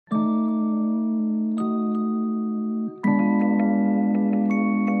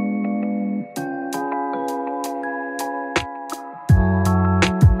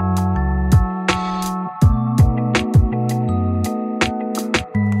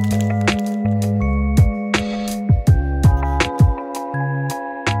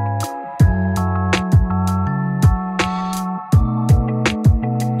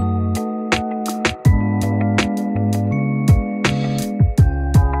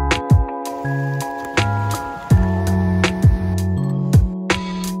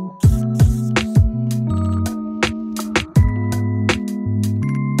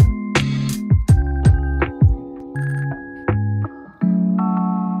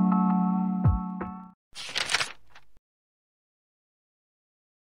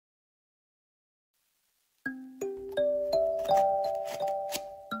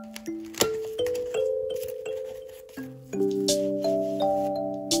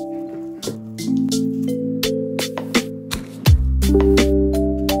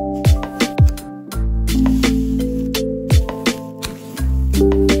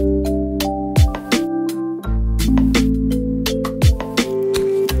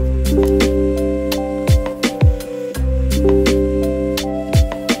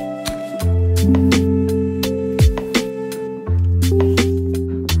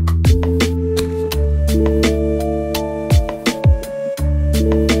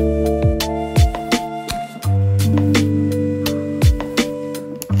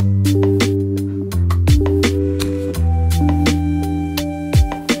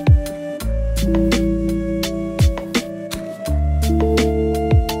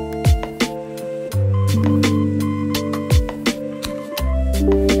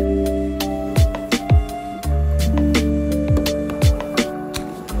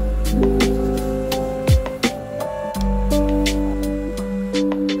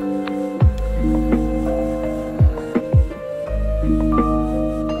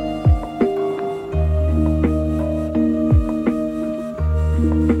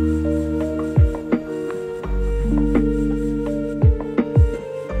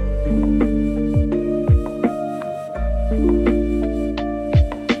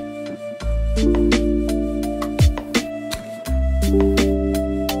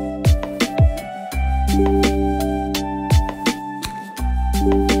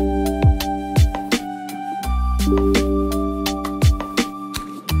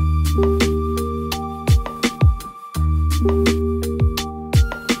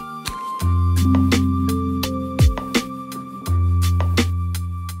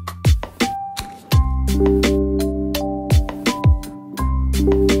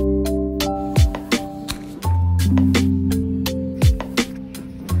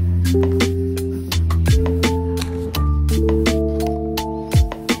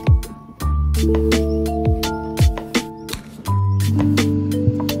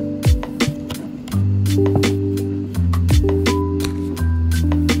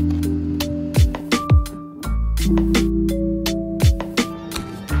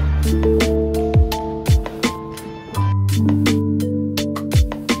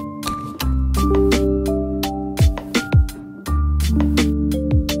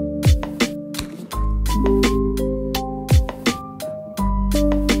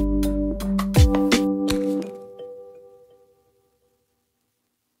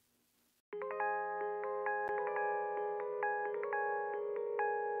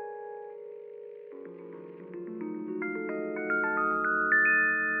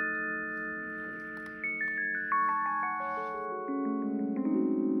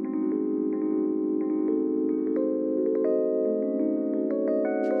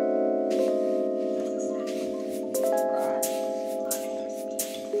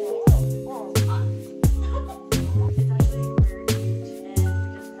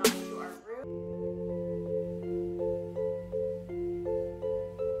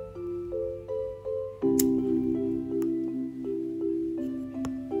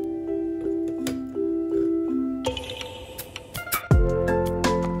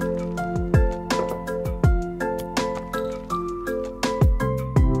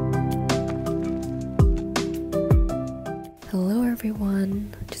Hello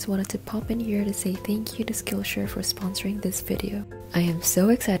everyone, just wanted to pop in here to say thank you to Skillshare for sponsoring this video. I am so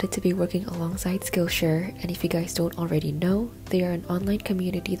excited to be working alongside Skillshare, and if you guys don't already know, they are an online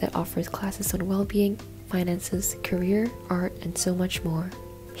community that offers classes on well-being, finances, career, art, and so much more.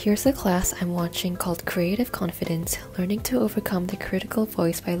 Here's a class I'm watching called Creative Confidence, Learning to Overcome the Critical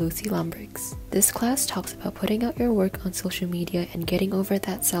Voice by Lucy Lombricks. This class talks about putting out your work on social media and getting over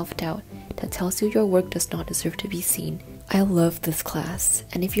that self-doubt that tells you your work does not deserve to be seen. I love this class,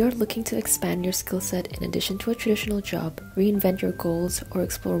 and if you're looking to expand your skill set in addition to a traditional job, reinvent your goals, or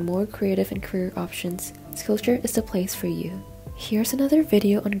explore more creative and career options, Skillshare is the place for you. Here's another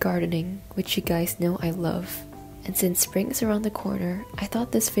video on gardening, which you guys know I love. And since spring is around the corner, I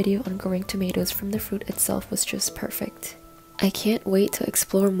thought this video on growing tomatoes from the fruit itself was just perfect. I can't wait to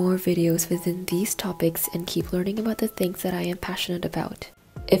explore more videos within these topics and keep learning about the things that I am passionate about.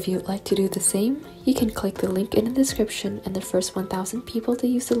 If you'd like to do the same, you can click the link in the description, and the first 1,000 people to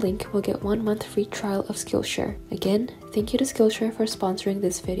use the link will get 1 month free trial of Skillshare. Again, thank you to Skillshare for sponsoring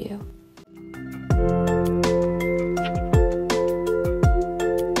this video.